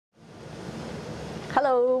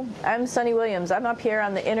Hello, I'm Sunny Williams. I'm up here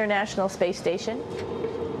on the International Space Station.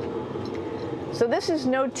 So this is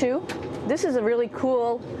Node 2. This is a really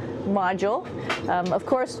cool module. Of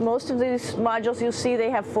course, most of these modules you'll see they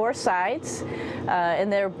have 4 sides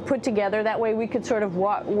and they're put together. That way we could sort of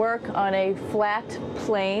work on a flat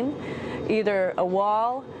plane, either a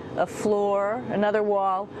wall, a floor, another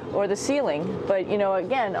wall, or the ceiling. But you know,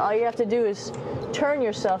 again, all you have to do is turn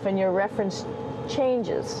yourself and your reference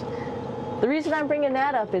changes. The reason I'm bringing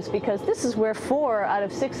that up is because this is where 4 out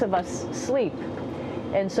of 6 of us sleep.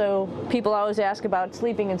 And so people always ask about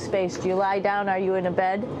sleeping in space. Do you lie down? Are you in a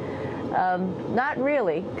bed? Not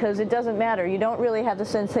really, because it doesn't matter. You don't really have the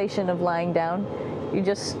sensation of lying down. You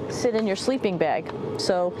just sit in your sleeping bag.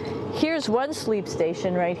 So here's one sleep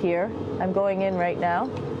station right here. I'm going in right now.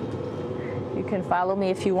 You can follow me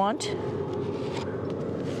if you want.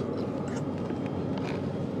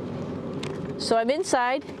 So I'm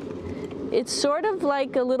inside. It's sort of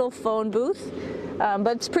like a little phone booth,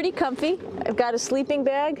 but it's pretty comfy. I've got a sleeping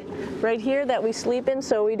bag right here that we sleep in,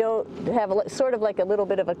 so we don't have sort of like a little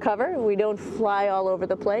bit of a cover. We don't fly all over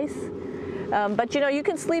the place. But you know, you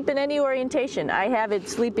can sleep in any orientation. I have it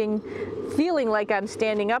sleeping, feeling like I'm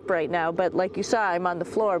standing up right now, but like you saw, I'm on the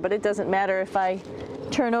floor. But it doesn't matter if I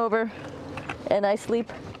turn over and I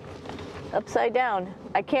sleep upside down.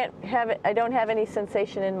 I can't have it, I don't have any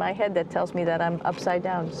sensation in my head that tells me that I'm upside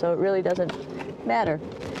down, so it really doesn't matter.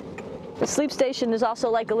 The sleep station is also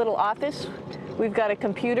like a little office. We've got a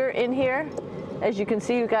computer in here. As you can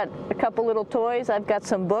see, we've got a couple little toys. I've got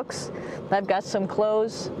some books. I've got some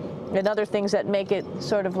clothes and other things that make it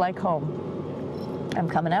sort of like home. I'm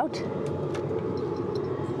coming out.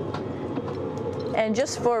 And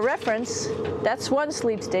just for reference, that's one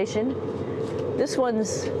sleep station. This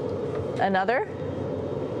one's another.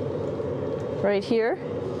 Right here.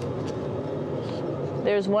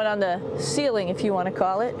 There's one on the ceiling, if you want to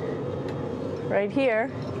call it. Right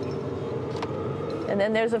here. And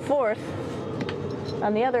then there's a 4th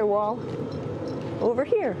on the other wall over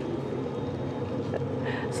here.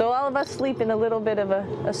 So all of us sleep in a little bit of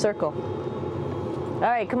a circle. All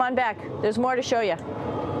right, come on back. There's more to show you.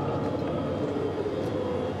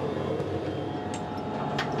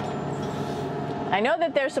 I know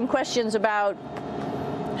that there's some questions about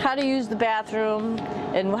how to use the bathroom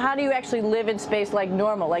and how do you actually live in space like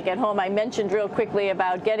normal, like at home. I mentioned real quickly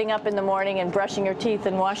about getting up in the morning and brushing your teeth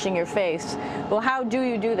and washing your face. Well, how do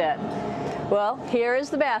you do that? Well, here is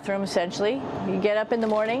the bathroom essentially. You get up in the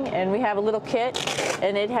morning and we have a little kit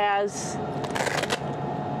and it has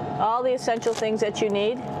all the essential things that you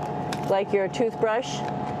need, like your toothbrush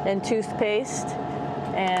and toothpaste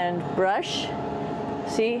and brush.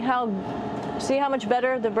 See how much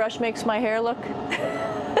better the brush makes my hair look?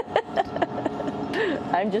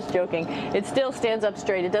 I'm just joking. It still stands up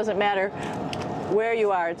straight. It doesn't matter where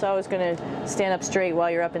you are. It's always going to stand up straight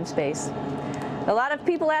while you're up in space. A lot of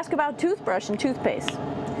people ask about toothbrush and toothpaste.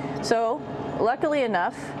 So, luckily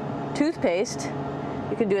enough, toothpaste,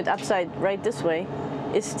 you can do it upside right this way,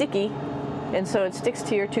 is sticky, and so it sticks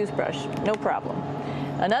to your toothbrush. No problem.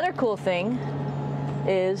 Another cool thing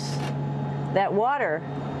is that water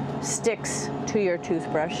sticks to your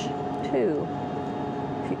toothbrush too.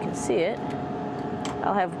 If you can see it,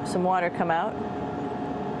 I'll have some water come out.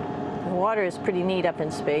 The water is pretty neat up in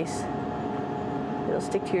space. It'll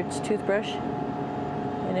stick to your toothbrush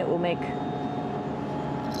and it will make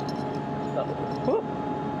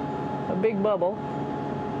a big bubble.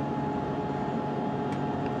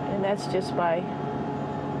 And that's just by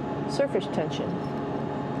surface tension.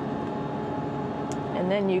 And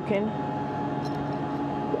then you can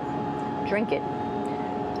drink it.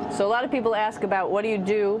 So a lot of people ask about what do you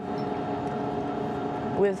do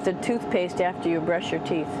with the toothpaste after you brush your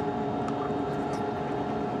teeth.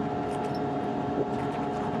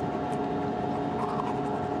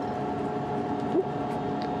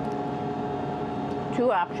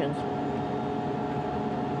 Two options.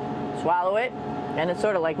 Swallow it, and it's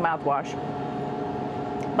sort of like mouthwash,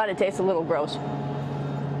 but it tastes a little gross.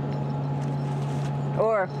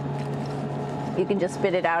 Or you can just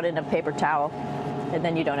spit it out in a paper towel, and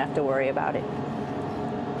then you don't have to worry about it.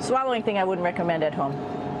 Swallowing thing I wouldn't recommend at home.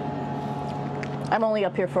 I'm only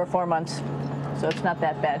up here for 4 months, so it's not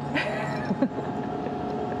that bad.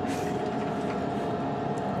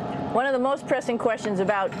 One of the most pressing questions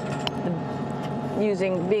about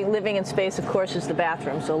living in space, of course, is the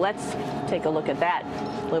bathroom. So let's take a look at that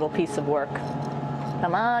little piece of work.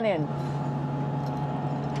 Come on in.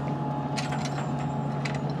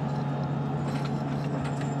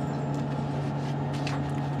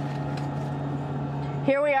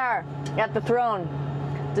 Here we are at the throne.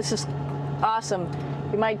 This is awesome.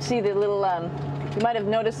 You might see the little You might have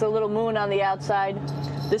noticed the little moon on the outside.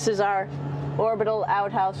 This is our orbital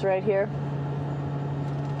outhouse right here.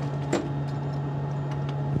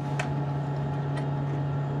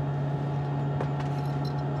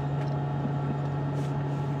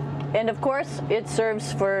 And of course, it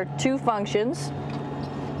serves for two functions.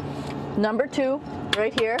 Number 2,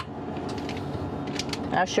 right here.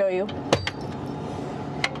 I'll show you.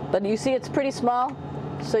 But you see it's pretty small,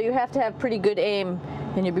 so you have to have pretty good aim,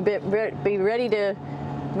 and you'll be ready to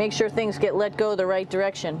make sure things get let go the right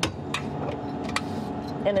direction.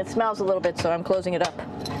 And it smells a little bit, so I'm closing it up.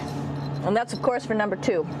 And that's of course for number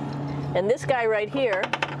 2. And this guy right here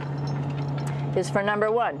is for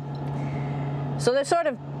number 1. So they're sort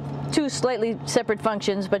of two slightly separate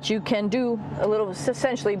functions, but you can do a little,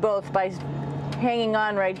 essentially both, by hanging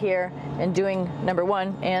on right here and doing number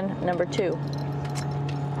 1 and number 2.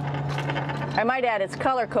 I might add it's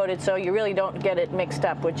color coded, so you really don't get it mixed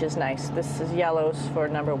up, which is nice. This is yellows for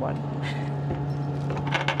number 1.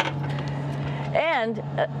 And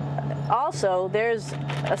also there's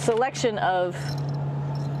a selection of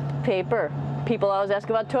paper. People always ask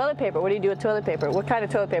about toilet paper. What do you do with toilet paper? What kind of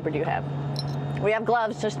toilet paper do you have? We have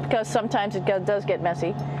gloves, just because sometimes it does get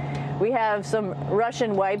messy. We have some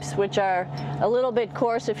Russian wipes, which are a little bit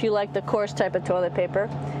coarse if you like the coarse type of toilet paper.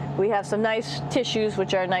 We have some nice tissues,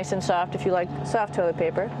 which are nice and soft if you like soft toilet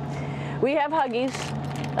paper. We have Huggies,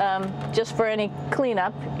 just for any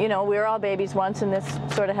cleanup. You know, we were all babies once, and this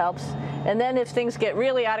sort of helps. And then if things get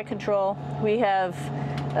really out of control, we have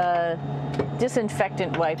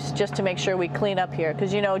disinfectant wipes, just to make sure we clean up here.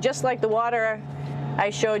 Because, you know, just like the water I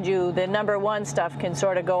showed you, the number 1 stuff can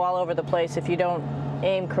sort of go all over the place if you don't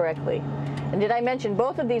aim correctly. And did I mention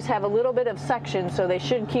both of these have a little bit of suction, so they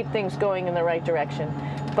should keep things going in the right direction.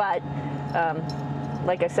 But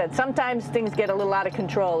like I said, sometimes things get a little out of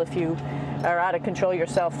control if you are out of control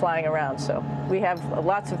yourself flying around. So we have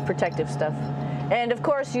lots of protective stuff. And of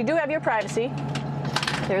course, you do have your privacy.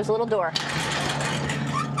 There's a little door,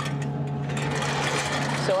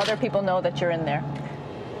 so other people know that you're in there.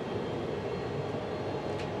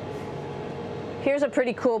 Here's a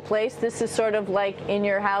pretty cool place. This is sort of like in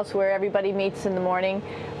your house where everybody meets in the morning.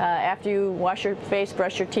 After you wash your face,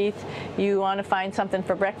 brush your teeth, you want to find something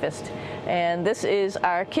for breakfast. And this is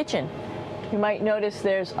our kitchen. You might notice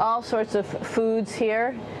there's all sorts of foods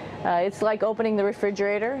here. It's like opening the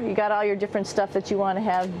refrigerator. You got all your different stuff that you want to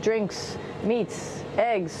have: drinks, meats,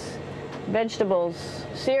 eggs, vegetables,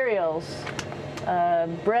 cereals,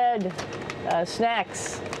 bread,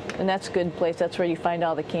 snacks. And that's a good place. That's where you find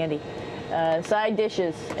all the candy. Side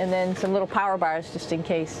dishes, and then some little power bars just in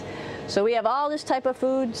case. So we have all this type of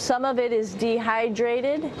food. Some of it is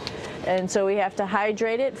dehydrated, and so we have to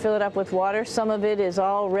hydrate it, fill it up with water. Some of it is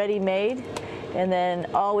already made, and then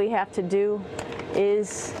all we have to do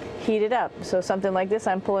is heat it up. So something like this,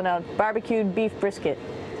 I'm pulling out barbecued beef brisket.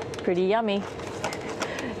 Pretty yummy.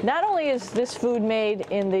 Not only is this food made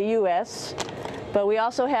in the US, but we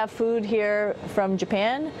also have food here from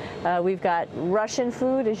Japan. We've got Russian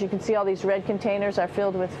food. As you can see, all these red containers are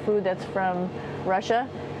filled with food that's from Russia.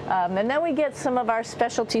 And then we get some of our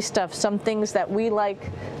specialty stuff, some things that we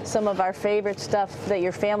like, some of our favorite stuff that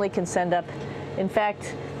your family can send up. In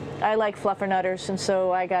fact, I like fluffernutters, and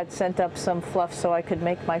so I got sent up some fluff so I could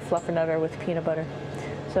make my fluffernutter with peanut butter.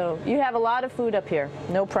 So you have a lot of food up here,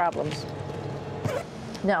 no problems.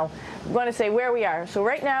 Now, I'm going to say where we are. So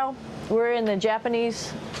right now, we're in the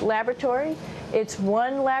Japanese laboratory. It's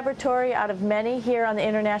one laboratory out of many here on the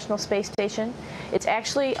International Space Station. It's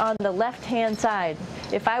actually on the left-hand side.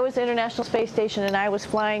 If I was International Space Station and I was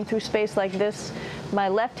flying through space like this, my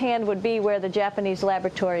left hand would be where the Japanese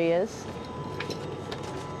laboratory is.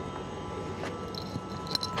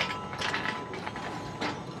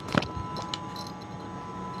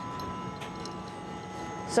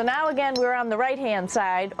 So now again, we're on the right-hand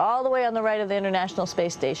side, all the way on the right of the International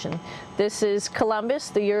Space Station. This is Columbus,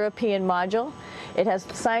 the European module. It has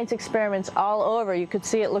science experiments all over. You could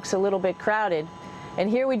see it looks a little bit crowded. And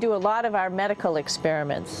here we do a lot of our medical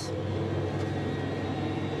experiments.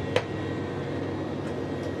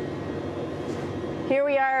 Here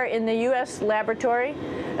we are in the US laboratory.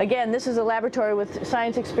 Again, this is a laboratory with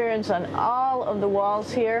science experiments on all of the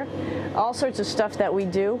walls here, all sorts of stuff that we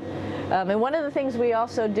do. And one of the things we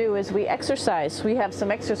also do is we exercise. We have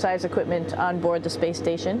some exercise equipment on board the space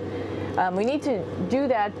station. We need to do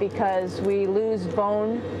that because we lose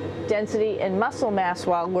bone density and muscle mass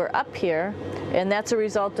while we're up here, and that's a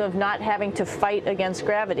result of not having to fight against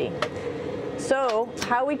gravity. So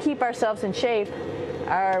how we keep ourselves in shape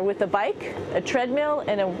are with a bike, a treadmill,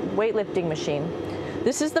 and a weightlifting machine.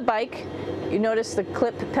 This is the bike. You notice the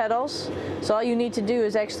clip pedals. So all you need to do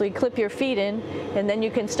is actually clip your feet in, and then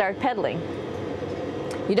you can start pedaling.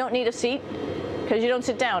 You don't need a seat because you don't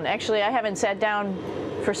sit down. Actually, I haven't sat down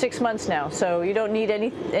for 6 months now, so you don't need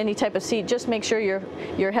any type of seat. Just make sure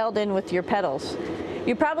you're held in with your pedals.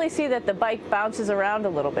 You probably see that the bike bounces around a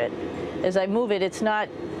little bit. As I move it, it's not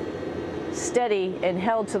steady and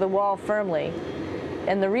held to the wall firmly.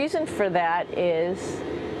 And the reason for that is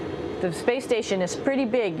the space station is pretty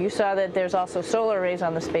big. You saw that there's also solar arrays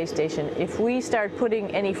on the space station. If we start putting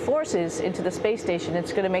any forces into the space station,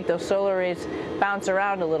 it's going to make those solar arrays bounce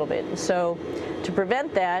around a little bit. So to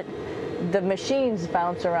prevent that, the machines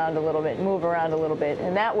bounce around a little bit, move around a little bit,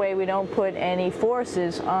 and that way we don't put any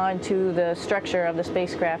forces onto the structure of the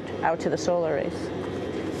spacecraft out to the solar arrays.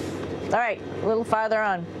 All right, a little farther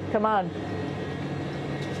on. Come on.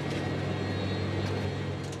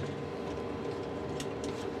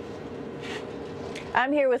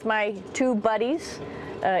 I'm here with my two buddies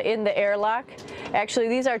in the airlock. Actually,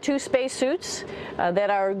 these are two spacesuits that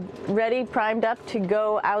are ready, primed up to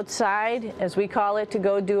go outside, as we call it, to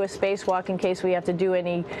go do a spacewalk in case we have to do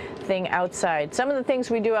anything outside. Some of the things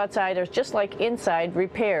we do outside are just like inside,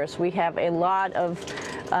 repairs. We have a lot of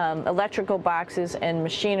electrical boxes and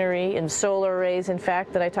machinery and solar arrays, in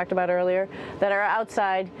fact, that I talked about earlier, that are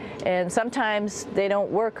outside, and sometimes they don't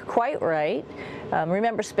work quite right.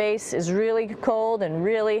 Remember, space is really cold and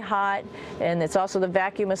really hot, and it's also the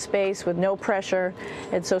vacuum of space with no pressure,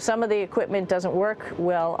 and so some of the equipment doesn't work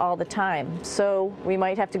well all the time. So we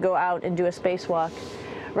might have to go out and do a spacewalk.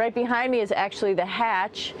 Right behind me is actually the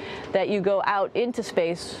hatch that you go out into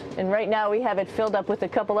space, and right now we have it filled up with a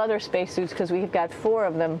couple other spacesuits because we've got 4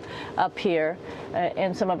 of them up here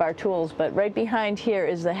and some of our tools. But right behind here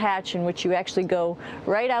is the hatch in which you actually go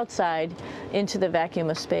right outside into the vacuum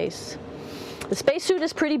of space. The spacesuit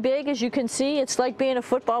is pretty big, as you can see. It's like being a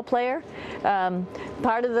football player.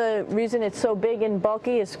 Part of the reason it's so big and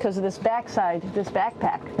bulky is because of this backside, this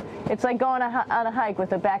backpack. It's like going on a hike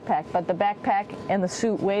with a backpack, but the backpack and the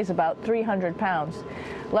suit weighs about 300 pounds.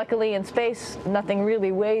 Luckily in space, nothing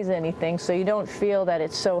really weighs anything, so you don't feel that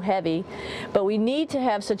it's so heavy. But we need to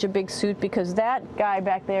have such a big suit because that guy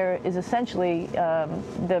back there is essentially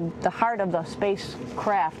the heart of the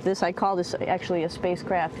spacecraft. I call this actually a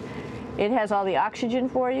spacecraft. It has all the oxygen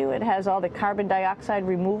for you. It has all the carbon dioxide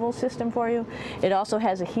removal system for you. It also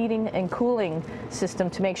has a heating and cooling system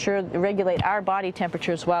to make sure to regulate our body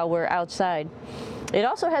temperatures while we're outside. It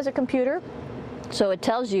also has a computer, so it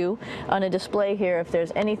tells you on a display here if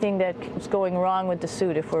there's anything that's going wrong with the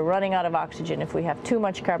suit, if we're running out of oxygen, if we have too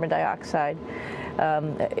much carbon dioxide,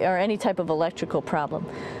 or any type of electrical problem.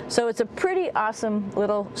 So it's a pretty awesome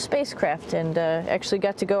little spacecraft, and actually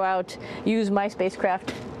got to go out, use my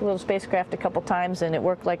little spacecraft a couple times, and it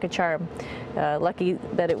worked like a charm. Lucky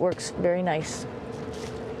that it works very nice.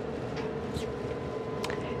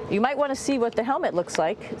 You might want to see what the helmet looks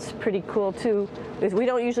like. It's pretty cool too. We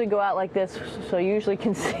don't usually go out like this, so you usually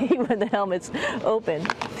can see when the helmet's open.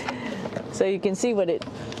 So you can see what it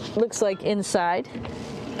looks like inside.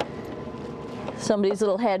 Somebody's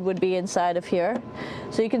little head would be inside of here.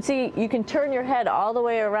 So you can see, you can turn your head all the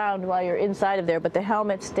way around while you're inside of there, but the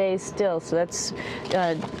helmet stays still. So that's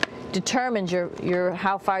determines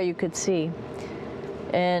how far you could see.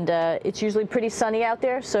 And it's usually pretty sunny out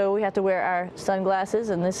there, so we have to wear our sunglasses,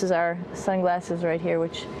 and this is our sunglasses right here,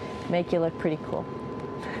 which make you look pretty cool.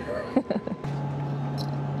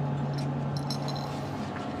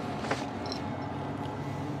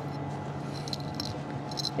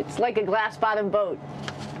 It's like a glass-bottom boat.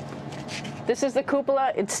 This is the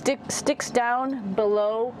cupola. It sticks down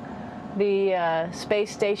below the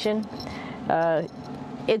space station.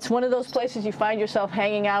 It's one of those places you find yourself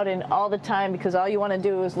hanging out in all the time because all you want to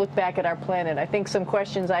do is look back at our planet. I think some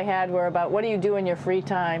questions I had were about what do you do in your free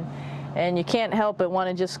time? And you can't help but want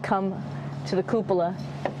to just come to the cupola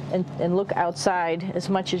and look outside as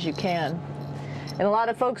much as you can. And a lot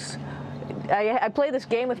of folks, I play this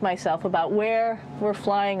game with myself about where we're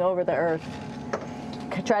flying over the Earth.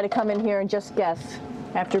 I try to come in here and just guess.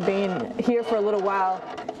 After being here for a little while,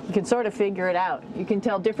 you can sort of figure it out. You can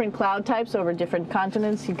tell different cloud types over different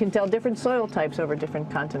continents. You can tell different soil types over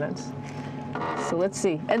different continents. So let's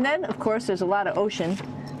see. And then, of course, there's a lot of ocean.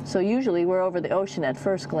 So usually we're over the ocean at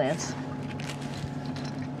first glance.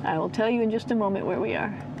 I will tell you in just a moment where we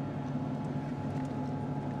are.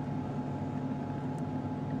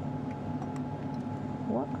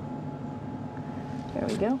 There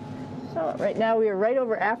we go. Oh, right now we are right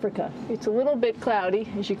over Africa. It's a little bit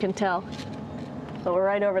cloudy, as you can tell, but we're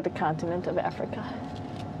right over the continent of Africa.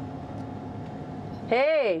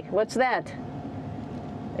 Hey, what's that?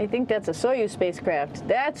 I think that's a Soyuz spacecraft.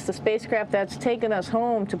 That's the spacecraft that's taken us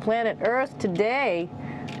home to planet Earth today.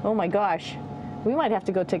 Oh my gosh. We might have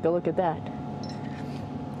to go take a look at that.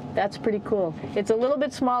 That's pretty cool. It's a little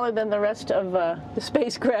bit smaller than the rest of the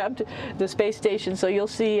spacecraft, the space station, so you'll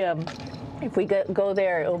see if we go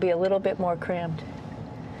there, it'll be a little bit more crammed.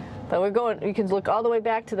 But we're going, you can look all the way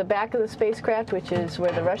back to the back of the spacecraft, which is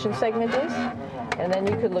where the Russian segment is, and then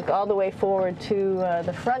you could look all the way forward to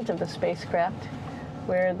the front of the spacecraft,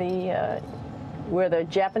 where the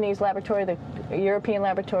Japanese laboratory, the European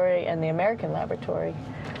laboratory, and the American laboratory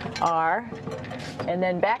are, and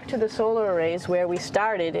then back to the solar arrays where we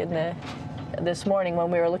started in this morning when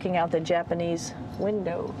we were looking out the Japanese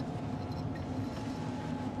window.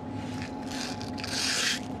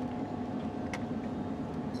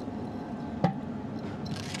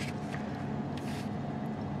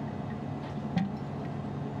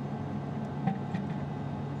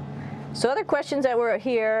 So other questions that were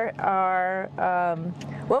here are,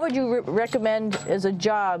 what would you recommend as a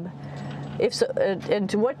job, if so, and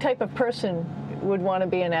to what type of person would want to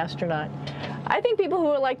be an astronaut? I think people who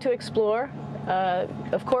would like to explore,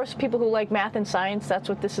 of course people who like math and science, that's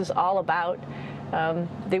what this is all about.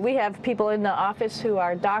 We have people in the office who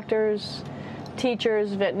are doctors,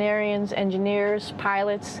 teachers, veterinarians, engineers,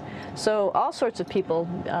 pilots, so all sorts of people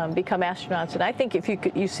become astronauts, and I think if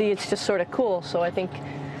you see it's just sort of cool, so I think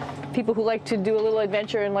people who like to do a little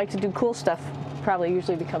adventure and like to do cool stuff probably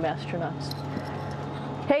usually become astronauts.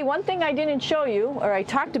 Hey, one thing I didn't show you, or I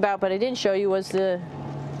talked about but I didn't show you, was the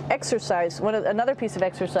exercise, another piece of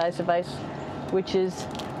exercise device, which is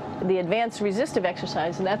the advanced resistive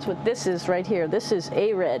exercise, and that's what this is right here. This is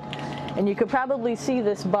ARED, and you could probably see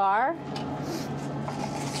this bar.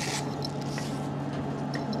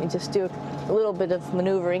 Let me just do a little bit of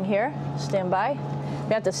maneuvering here. Stand by.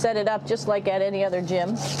 You have to set it up just like at any other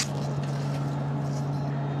gym.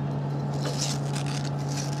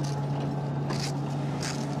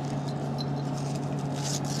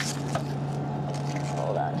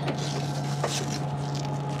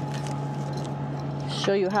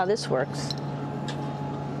 Show you how this works.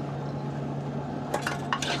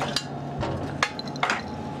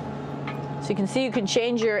 So you can see you can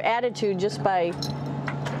change your attitude just by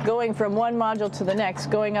going from one module to the next,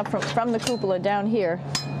 going up from the cupola down here.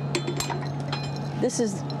 This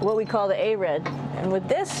is what we call the ARED, and with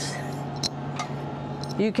this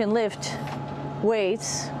you can lift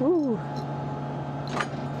weights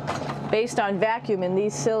based on vacuum in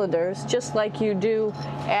these cylinders, just like you do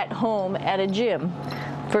at home at a gym.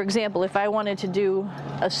 For example, if I wanted to do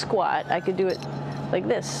a squat, I could do it like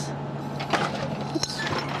this. Oops.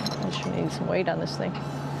 I should need some weight on this thing.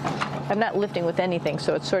 I'm not lifting with anything,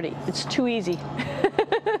 so it's too easy.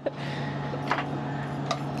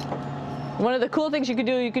 One of the cool things you could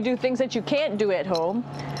do things that you can't do at home.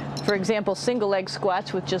 For example, single leg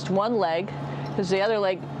squats with just one leg, because the other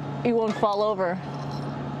leg, you won't fall over.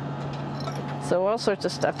 So all sorts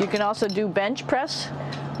of stuff. You can also do bench press.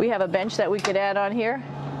 We have a bench that we could add on here,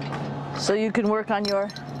 so you can work on your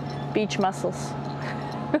beach muscles.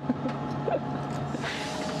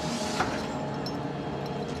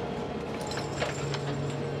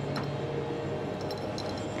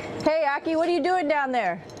 Hey Aki, what are you doing down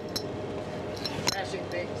there? Crashing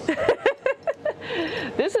things.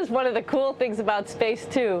 This is one of the cool things about space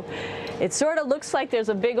too. It sort of looks like there's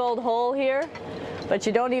a big old hole here, but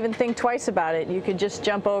you don't even think twice about it. You could just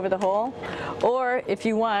jump over the hole, or if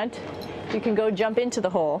you want, you can go jump into the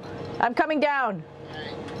hole. I'm coming down.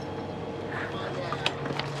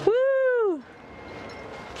 Woo!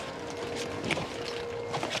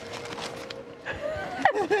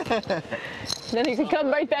 Then you can come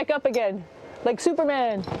right back up again, like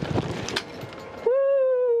Superman.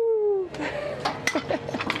 Woo!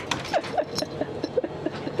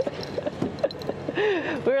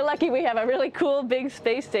 We're lucky we have a really cool big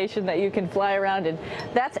space station that you can fly around in.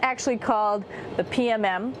 That's actually called the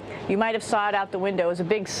PMM. You might have saw it out the window. It's a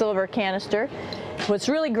big silver canister. What's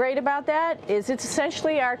really great about that is it's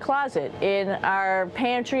essentially our closet in our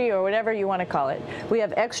pantry, or whatever you want to call it. We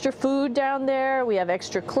have extra food down there, we have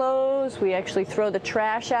extra clothes, we actually throw the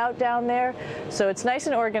trash out down there. So it's nice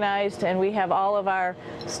and organized, and we have all of our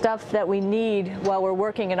stuff that we need while we're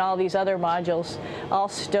working in all these other modules all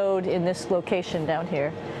stowed in this location down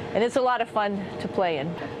here. And it's a lot of fun to play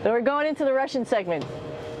in. So we're going into the Russian segment.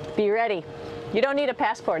 Be ready. You don't need a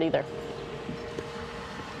passport either.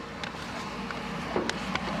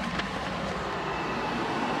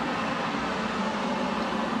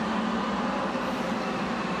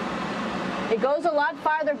 It goes a lot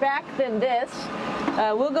farther back than this.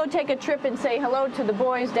 We'll go take a trip and say hello to the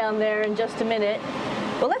boys down there in just a minute.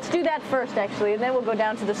 Well, let's do that first, actually, and then we'll go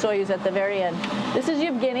down to the Soyuz at the very end. This is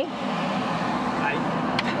Yevgeny. Hi.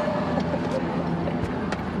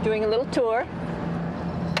 Doing a little tour.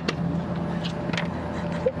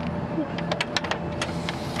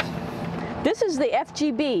 This is the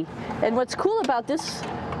FGB, and what's cool about this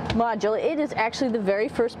module, it is actually the very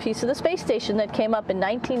first piece of the space station that came up in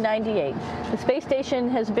 1998. The space station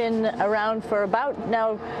has been around for about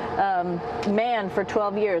now manned for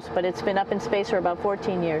 12 years, but it's been up in space for about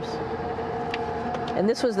 14 years. And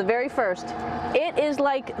this was the very first. It is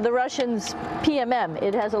like the Russians' PMM.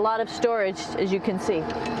 It has a lot of storage, as you can see.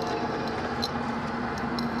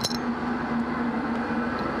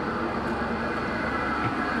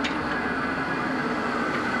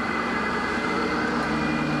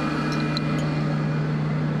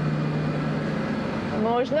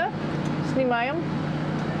 Можно? Снимаем.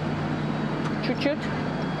 Чуть-чуть.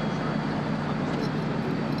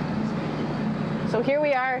 So here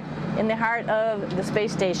we are in the heart of the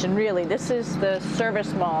space station, really. This is the service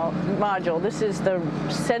module. This is the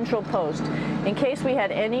central post. In case we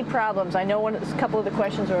had any problems, I know a couple of the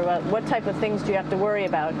questions were about what type of things do you have to worry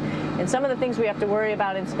about. And some of the things we have to worry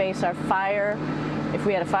about in space are fire. If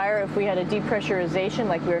we had a fire, if we had a depressurization,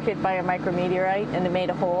 like we were hit by a micrometeorite and it made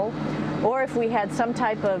a hole, or if we had some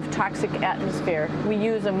type of toxic atmosphere. We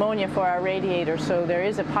use ammonia for our radiator, so there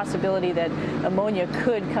is a possibility that ammonia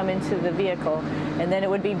could come into the vehicle, and then it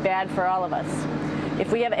would be bad for all of us.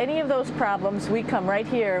 If we have any of those problems, we come right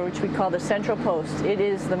here, which we call the central post. It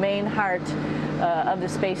is the main heart of the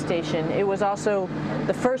space station. It was also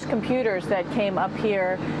the first computers that came up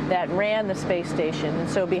here that ran the space station. And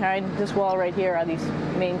so behind this wall right here are these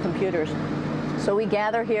main computers. So we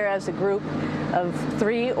gather here as a group of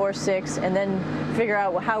 3 or 6 and then figure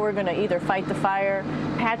out how we're going to either fight the fire,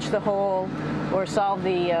 patch the hole, or solve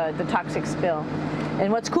the toxic spill.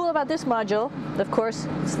 And what's cool about this module, of course,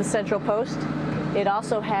 it's the central post. It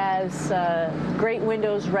also has great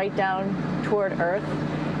windows right down toward Earth.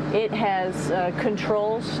 It has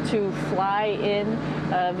controls to fly in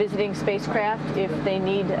visiting spacecraft if they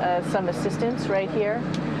need some assistance right here.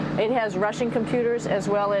 It has Russian computers as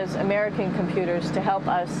well as American computers to help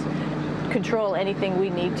us control anything we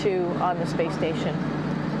need to on the space station.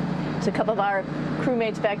 It's a couple of our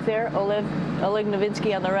crewmates back there, Oleg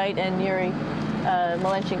Novinsky on the right and Yuri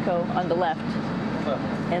Malenchenko on the left.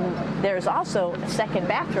 And there's also a second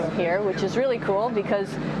bathroom here, which is really cool because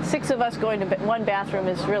 6 of us going to one bathroom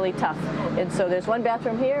is really tough. And so there's one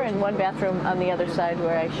bathroom here and one bathroom on the other side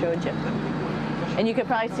where I showed you. And you can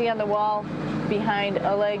probably see on the wall behind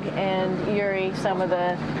Oleg and Yuri some of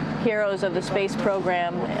the heroes of the space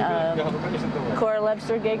program.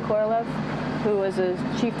 Sergei Korolev, who was a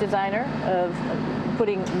chief designer of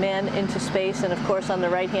putting men into space, and of course on the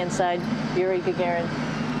right-hand side, Yuri Gagarin,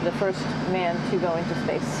 the first man to go into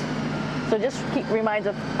space. So just reminds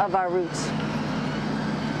us of our roots.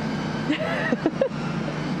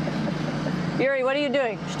 Yuri, what are you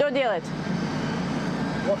doing? Что делать?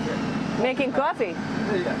 Coffee. Making coffee?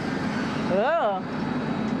 Yeah. Oh.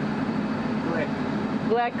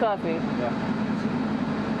 Black coffee. Yeah.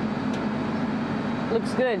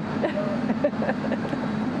 Looks good.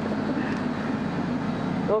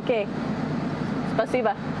 Okay.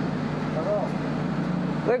 Спасибо.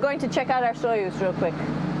 We're going to check out our Soyuz real quick.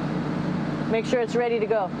 Make sure it's ready to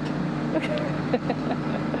go.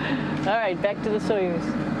 All right, back to the Soyuz.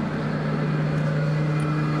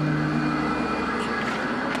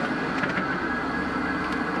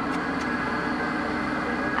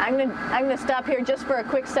 I'm going to stop here just for a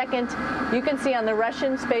quick second. You can see on the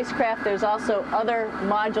Russian spacecraft there's also other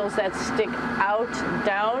modules that stick out,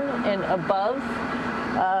 down, and above.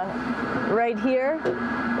 Right here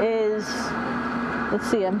is, let's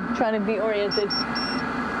see, I'm trying to be oriented.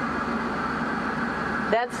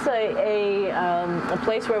 That's a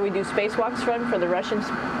place where we do spacewalks from for the Russian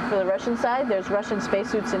side. There's Russian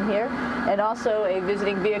spacesuits in here, and also a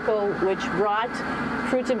visiting vehicle which brought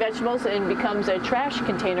fruits and vegetables and becomes a trash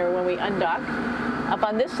container when we undock. Up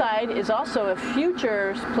on this side is also a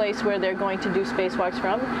future place where they're going to do spacewalks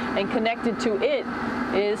from, and connected to it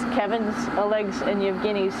is Kevin's, Oleg's, and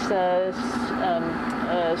Yevgeny's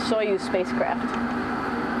Soyuz spacecraft.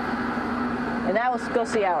 And now let's go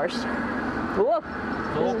see ours. Whoa.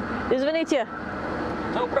 Извините.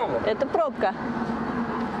 No problem. Это пробка.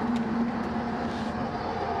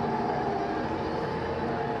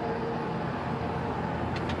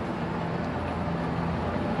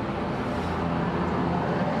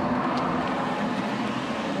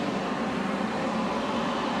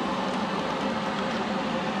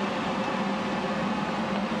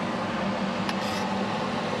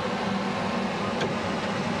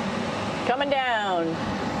 Coming down.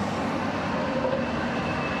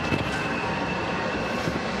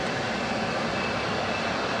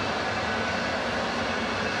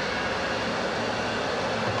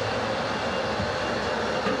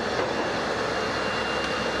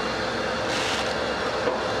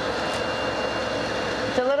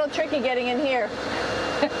 tricky getting in here.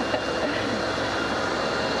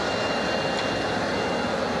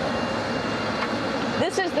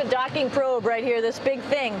 This is the docking probe right here, this big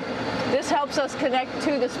thing. This helps us connect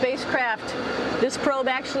to the spacecraft. This probe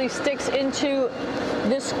actually sticks into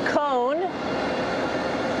this cone,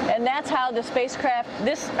 and that's how the spacecraft,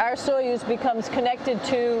 our Soyuz, becomes connected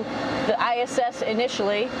to the ISS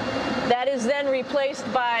initially. That is then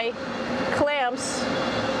replaced by clamps,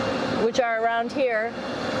 which are around here,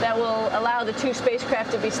 that will allow the two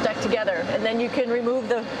spacecraft to be stuck together. And then you can remove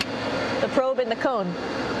the probe and the cone.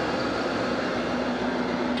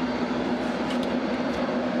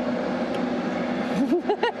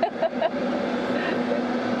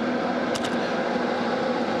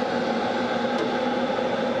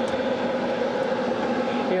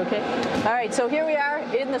 You okay? All right, so here we are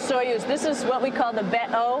in the Soyuz. This is what we call the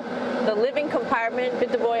BEO, the living compartment,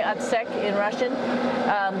 bytovoy odsek in Russian.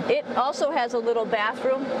 It also has a little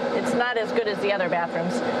bathroom. It's not as good as the other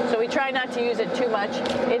bathrooms, so we try not to use it too much.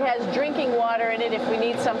 It has drinking water in it if we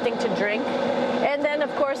need something to drink. And then,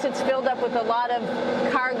 of course, it's filled up with a lot of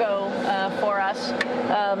cargo for us.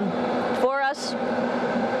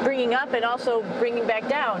 Bringing up and also bringing back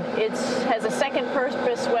down. It has a second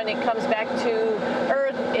purpose when it comes back to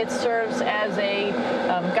Earth. It serves as a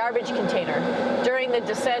garbage container. During the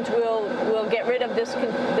descent, we'll get rid of this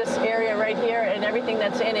area right here, and everything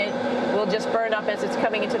that's in it will just burn up as it's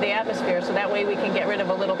coming into the atmosphere, so that way we can get rid of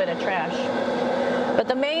a little bit of trash. But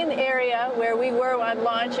the main area where we were on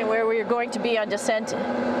launch and where we're going to be on descent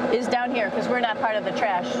is down here, because we're not part of the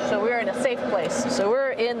trash. So we're in a safe place. So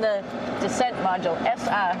we're in the descent module,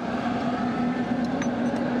 SA.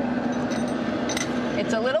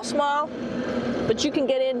 It's a little small, but you can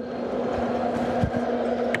get in.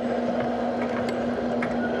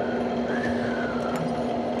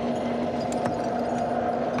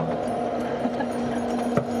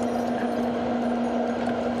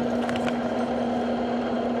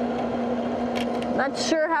 Not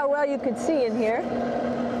sure how well you could see in here.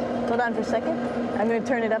 Hold on for a second. I'm going to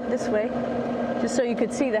turn it up this way, just so you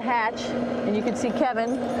could see the hatch and you could see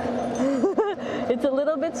Kevin. It's a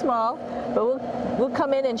little bit small, but we'll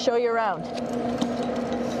come in and show you around.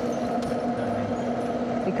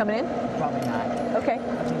 You coming in? Probably not. Okay.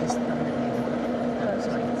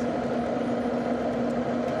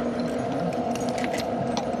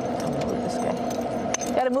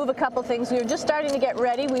 Got to move a couple things. We were just starting to get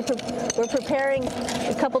ready. We're preparing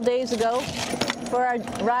a couple days ago for our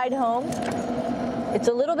ride home. It's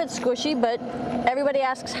a little bit squishy, but everybody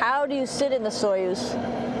asks, how do you sit in the Soyuz?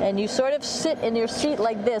 And you sort of sit in your seat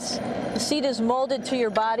like this. The seat is molded to your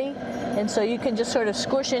body, and so you can just sort of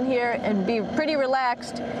squish in here and be pretty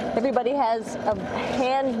relaxed. Everybody has a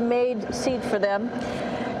handmade seat for them.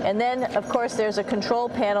 And then, of course, there's a control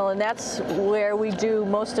panel, and that's where we do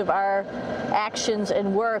most of our actions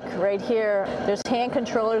and work right here. There's hand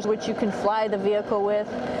controllers which you can fly the vehicle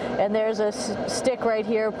with, and there's a stick right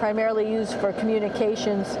here primarily used for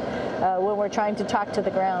communications when we're trying to talk to the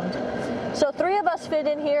ground. So 3 of us fit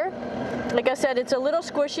in here. Like I said, it's a little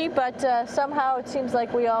squishy, but somehow it seems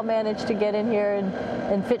like we all managed to get in here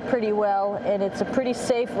and fit pretty well, and it's a pretty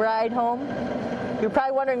safe ride home. You're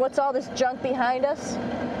probably wondering, what's all this junk behind us?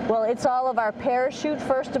 Well, it's all of our parachute,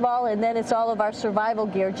 first of all, and then it's all of our survival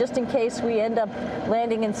gear, just in case we end up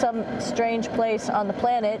landing in some strange place on the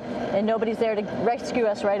planet and nobody's there to rescue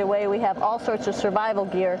us right away. We have all sorts of survival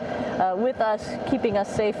gear with us, keeping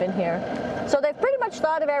us safe in here. So they've pretty much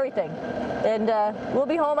thought of everything. And we'll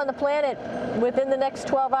be home on the planet within the next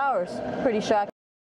 12 hours. Pretty shocking.